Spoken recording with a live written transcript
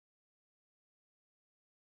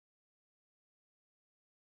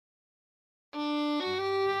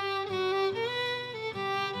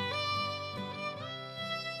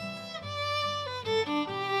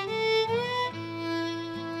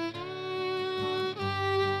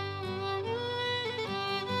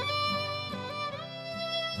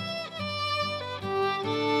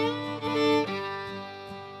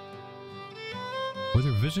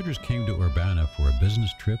Visitors came to Urbana for a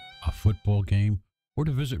business trip, a football game, or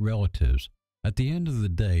to visit relatives. At the end of the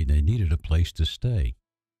day, they needed a place to stay.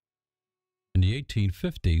 In the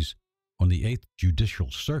 1850s, on the 8th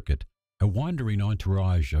Judicial Circuit, a wandering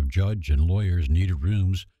entourage of judge and lawyers needed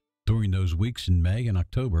rooms during those weeks in May and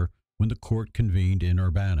October when the court convened in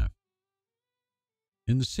Urbana.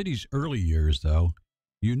 In the city's early years, though,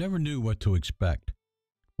 you never knew what to expect.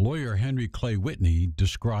 Lawyer Henry Clay Whitney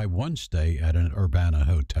described one stay at an Urbana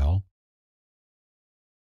hotel.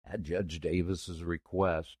 At Judge Davis's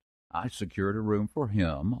request, I secured a room for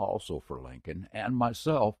him, also for Lincoln, and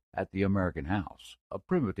myself at the American House, a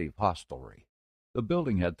primitive hostelry. The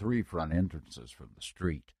building had 3 front entrances from the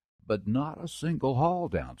street, but not a single hall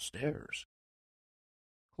downstairs.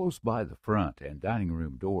 Close by the front and dining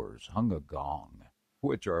room doors hung a gong,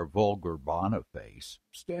 which our vulgar Boniface,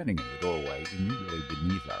 standing in the doorway immediately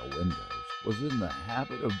beneath our windows, was in the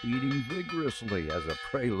habit of beating vigorously as a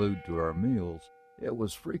prelude to our meals. It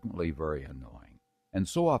was frequently very annoying, and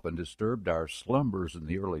so often disturbed our slumbers in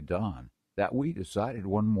the early dawn, that we decided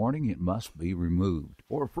one morning it must be removed,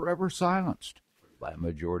 or forever silenced. By a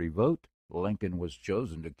majority vote, Lincoln was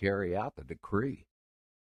chosen to carry out the decree.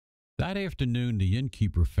 That afternoon, the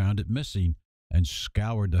innkeeper found it missing and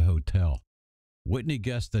scoured the hotel. Whitney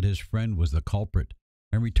guessed that his friend was the culprit,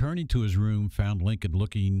 and returning to his room, found Lincoln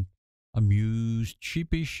looking amused,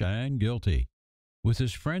 sheepish, and guilty. With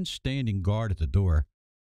his friend standing guard at the door,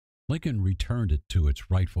 Lincoln returned it to its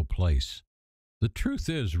rightful place. "The truth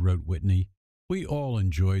is," wrote Whitney, "we all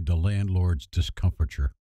enjoyed the landlord's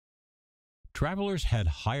discomfiture." Travelers had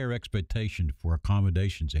higher expectations for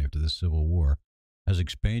accommodations after the Civil War, as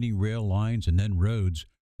expanding rail lines and then roads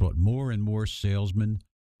brought more and more salesmen,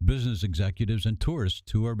 business executives, and tourists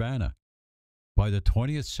to Urbana. By the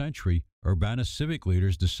 20th century, Urbana civic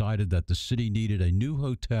leaders decided that the city needed a new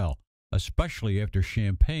hotel, especially after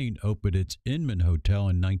Champaign opened its Inman Hotel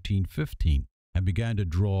in 1915 and began to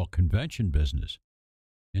draw convention business.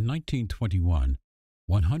 In 1921,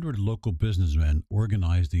 100 local businessmen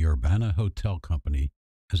organized the Urbana Hotel Company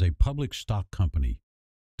as a public stock company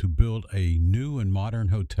to build a new and modern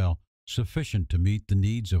hotel sufficient to meet the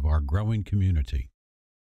needs of our growing community.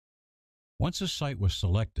 Once a site was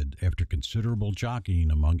selected, after considerable jockeying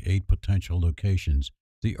among 8 potential locations,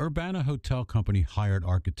 the Urbana Hotel Company hired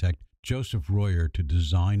architect Joseph Royer to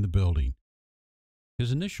design the building.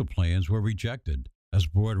 His initial plans were rejected as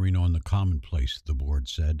bordering on the commonplace, the board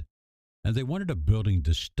said, and they wanted a building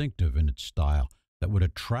distinctive in its style that would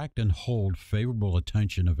attract and hold favorable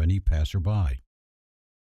attention of any passerby.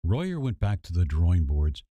 Royer went back to the drawing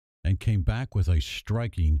boards and came back with a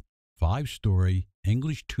striking 5-story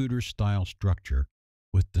English Tudor style structure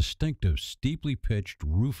with distinctive steeply pitched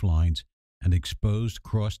roof lines and exposed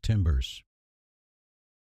cross timbers.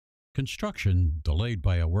 Construction, delayed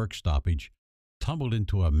by a work stoppage, tumbled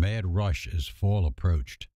into a mad rush as fall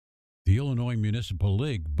approached. The Illinois Municipal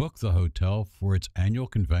League booked the hotel for its annual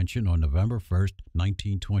convention on November 1st,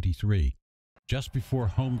 1923, just before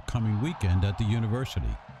homecoming weekend at the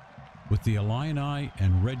university, with the Illini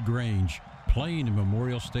and Red Grange playing in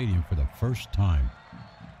Memorial Stadium for the first time.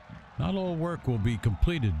 Not all work will be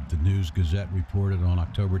completed, the News-Gazette reported on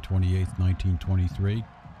October 28, 1923.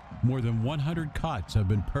 More than 100 cots have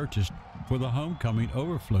been purchased for the homecoming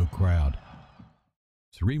overflow crowd.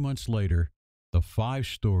 3 months later, the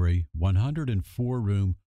 5-story,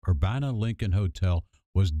 104-room Urbana Lincoln Hotel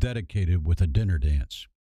was dedicated with a dinner dance.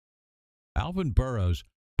 Alvin Burroughs,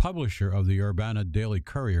 publisher of the Urbana Daily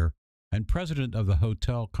Courier and president of the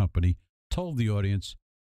hotel company, told the audience,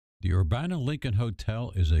 "The Urbana Lincoln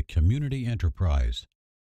Hotel is a community enterprise.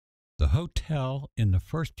 The hotel, in the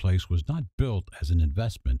first place, was not built as an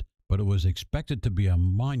investment, but it was expected to be a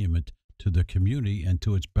monument to the community and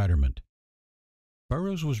to its betterment."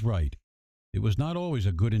 Burroughs was right. It was not always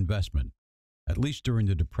a good investment, at least during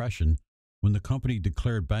the Depression, when the company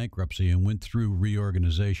declared bankruptcy and went through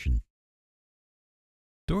reorganization.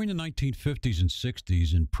 During the 1950s and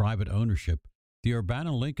 60s in private ownership, the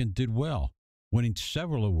Urbana Lincoln did well, winning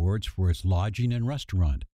several awards for its lodging and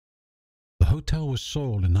restaurant. The hotel was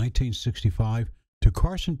sold in 1965 to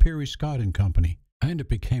Carson Peary Scott and Company, and it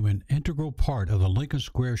became an integral part of the Lincoln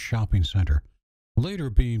Square Shopping Center, later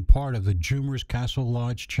being part of the Jumer's Castle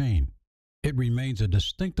Lodge chain. It remains a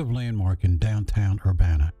distinctive landmark in downtown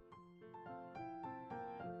Urbana.